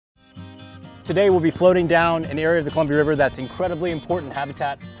Today we'll be floating down an area of the Columbia River that's incredibly important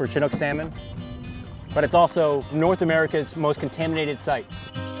habitat for Chinook salmon, but it's also North America's most contaminated site.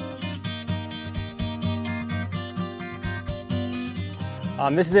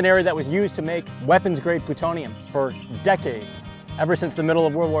 This is an area that was used to make weapons-grade plutonium for decades. Ever since the middle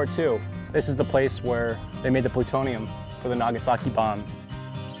of World War II, this is the place where they made the plutonium for the Nagasaki bomb.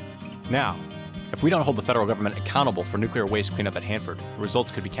 Now, if we don't hold the federal government accountable for nuclear waste cleanup at Hanford, the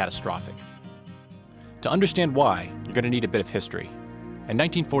results could be catastrophic. To understand why, you're going to need a bit of history. In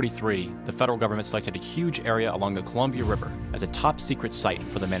 1943, the federal government selected a huge area along the Columbia River as a top-secret site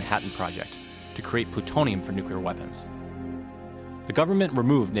for the Manhattan Project to create plutonium for nuclear weapons. The government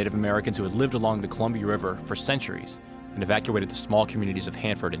removed Native Americans who had lived along the Columbia River for centuries and evacuated the small communities of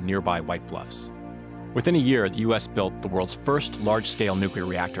Hanford and nearby White Bluffs. Within a year, the U.S. built the world's first large-scale nuclear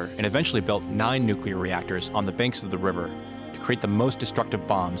reactor and eventually built 9 nuclear reactors on the banks of the river to create the most destructive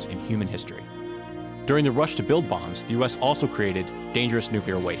bombs in human history. During the rush to build bombs, the U.S. also created dangerous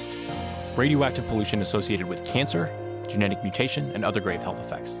nuclear waste, radioactive pollution associated with cancer, genetic mutation, and other grave health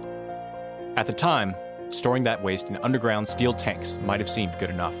effects. At the time, storing that waste in underground steel tanks might have seemed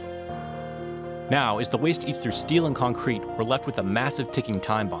good enough. Now, as the waste eats through steel and concrete, we're left with a massive ticking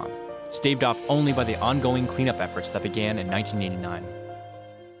time bomb, staved off only by the ongoing cleanup efforts that began in 1989.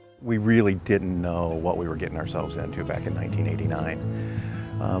 We really didn't know what we were getting ourselves into back in 1989.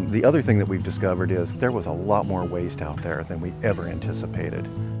 The other thing that we've discovered is there was a lot more waste out there than we ever anticipated.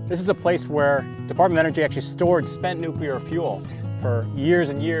 This is a place where Department of Energy actually stored spent nuclear fuel for years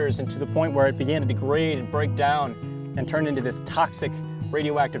and years, and to the point where it began to degrade and break down and turn into this toxic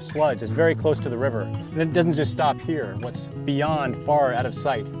radioactive sludge. It's very close to the river. And it doesn't just stop here. What's beyond, far out of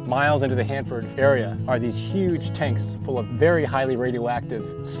sight, miles into the Hanford area, are these huge tanks full of very highly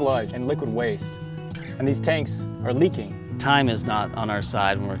radioactive sludge and liquid waste. And these tanks are leaking. Time is not on our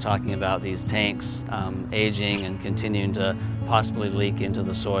side when we're talking about these tanks aging and continuing to possibly leak into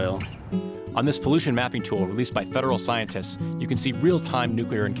the soil. On this pollution mapping tool released by federal scientists, you can see real-time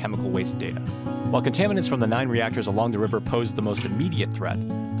nuclear and chemical waste data. While contaminants from the 9 reactors along the river pose the most immediate threat,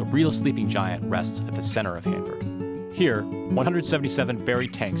 the real sleeping giant rests at the center of Hanford. Here, 177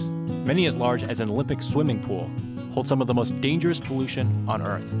 buried tanks, many as large as an Olympic swimming pool, hold some of the most dangerous pollution on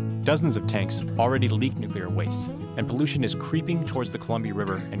Earth. Dozens of tanks already leak nuclear waste, and pollution is creeping towards the Columbia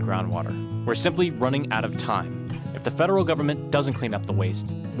River and groundwater. We're simply running out of time. If the federal government doesn't clean up the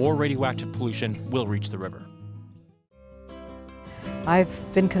waste, more radioactive pollution will reach the river. I've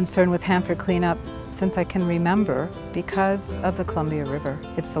been concerned with Hanford cleanup since I can remember because of the Columbia River.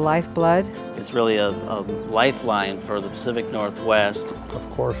 It's the lifeblood. It's really a lifeline for the Pacific Northwest. Of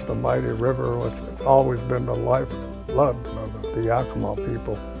course, the mighty river, which it's always been the lifeblood of the Yakama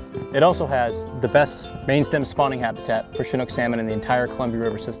people. It also has the best main stem spawning habitat for Chinook salmon in the entire Columbia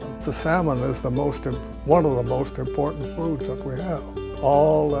River system. The salmon is one of the most important foods that we have.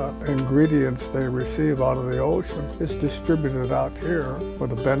 All the ingredients they receive out of the ocean is distributed out here for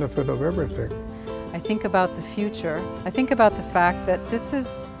the benefit of everything. I think about the future. I think about the fact that this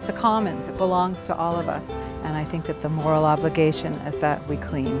is the commons. It belongs to all of us. And I think that the moral obligation is that we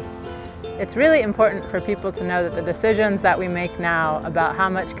clean. It's really important for people to know that the decisions that we make now about how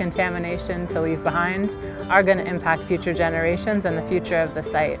much contamination to leave behind are going to impact future generations and the future of the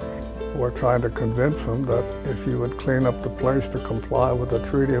site. We're trying to convince them that if you would clean up the place to comply with the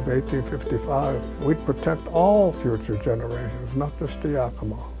Treaty of 1855, we'd protect all future generations, not just the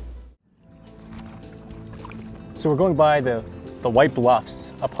Yakama. So we're going by the White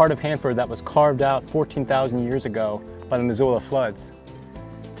Bluffs, a part of Hanford that was carved out 14,000 years ago by the Missoula floods.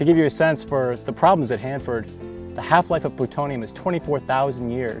 To give you a sense for the problems at Hanford, the half-life of plutonium is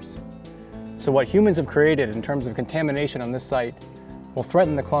 24,000 years. So what humans have created in terms of contamination on this site will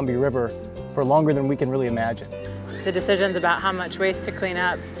threaten the Columbia River for longer than we can really imagine. The decisions about how much waste to clean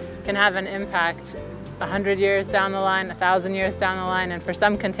up can have an impact 100 years down the line, 1,000 years down the line, and for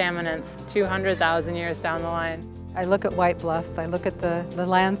some contaminants, 200,000 years down the line. I look at White Bluffs, I look at the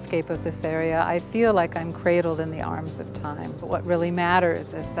landscape of this area, I feel like I'm cradled in the arms of time. But what really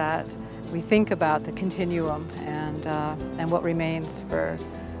matters is that we think about the continuum and what remains for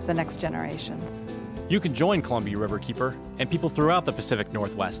the next generations. You can join Columbia Riverkeeper and people throughout the Pacific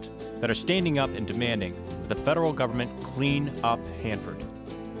Northwest that are standing up and demanding that the federal government clean up Hanford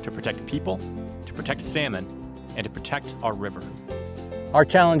to protect people, to protect salmon, and to protect our river. Our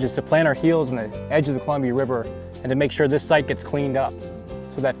challenge is to plant our heels on the edge of the Columbia River and to make sure this site gets cleaned up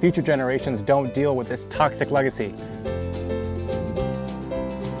so that future generations don't deal with this toxic legacy.